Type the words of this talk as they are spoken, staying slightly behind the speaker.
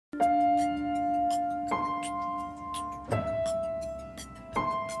I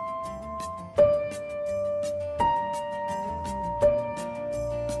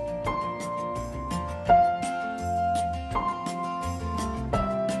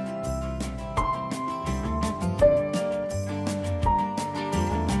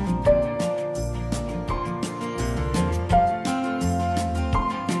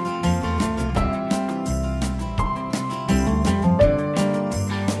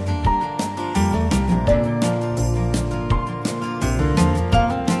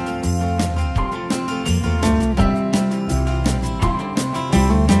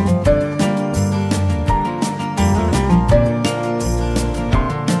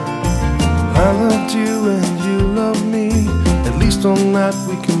loved you and you loved me, at least on that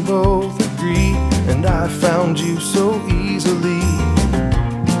we can both agree. And I found you so easily,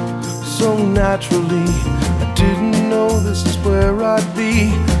 so naturally. I didn't know this is where I'd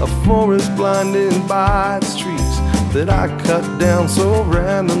be, a forest blinded by its trees that I cut down so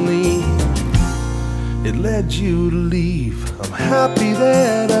randomly. It led you to leave. I'm happy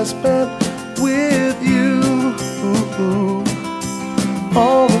that I spent with you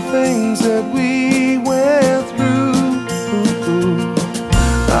all the things that we went through.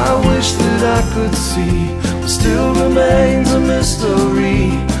 I wish that I could see, but still remains a mystery.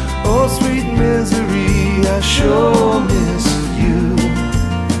 Oh, sweet misery, I sure miss you.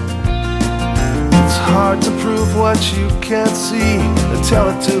 It's hard to prove what you can't see, to tell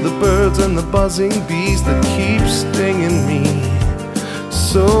it to the birds and the buzzing bees that keep stinging me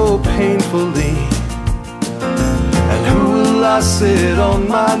so painfully. And who will I sit on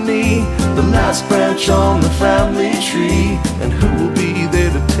my knee, the last branch on the family tree? And who will be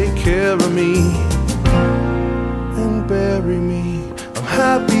there to take care of me and bury me? I'm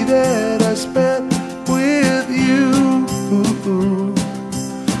happy that I spent with you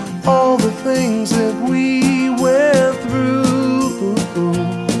all the things that we went through.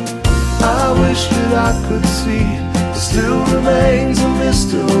 I wish that I could see, but still remains a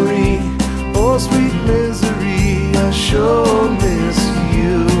mystery. Oh, sweet misery, I sure miss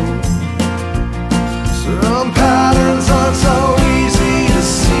you. Some patterns aren't so easy to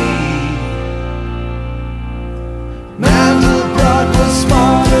see. Mandelbrot was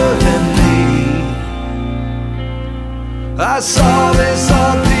smarter than me. I saw this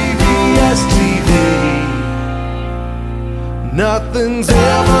on PBS TV. Nothing's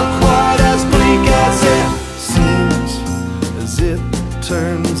ever quite as bleak as it seems, as it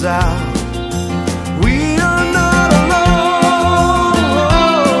turns out. We are not alone,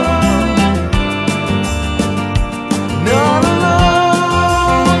 not alone.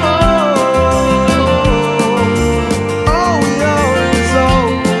 Oh, we always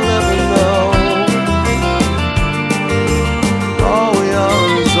will ever know. Oh, we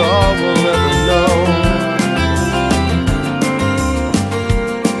always all will ever know.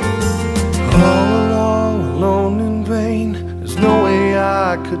 All along, alone in vain, there's no way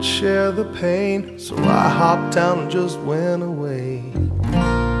I could share the pain, so I hopped down and just went away.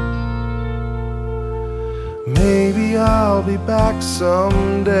 Maybe I'll be back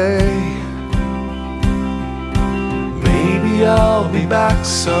someday. Maybe I'll be back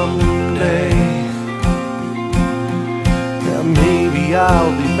someday. Yeah, maybe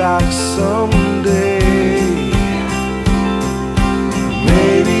I'll be back someday.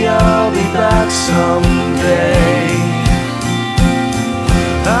 Maybe I'll be back someday.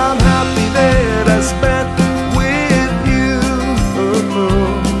 I'm happy that I spent with you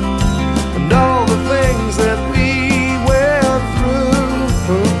and all the things that we went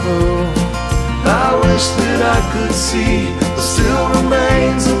through. I wish that I could see, but still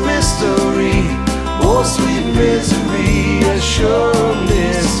remains a mystery. Oh, sweet misery, I sure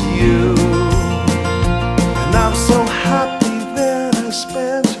miss you. And I'm so happy that I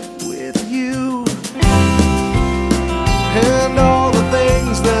spent with you and all the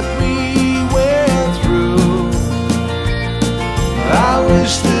things that we went through. I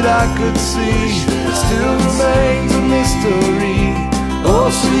wish that I could see, it still remains a mystery. Oh,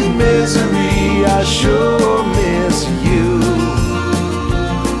 sweet misery, I sure miss you.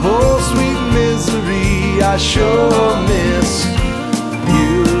 Oh, sweet misery, I sure miss you.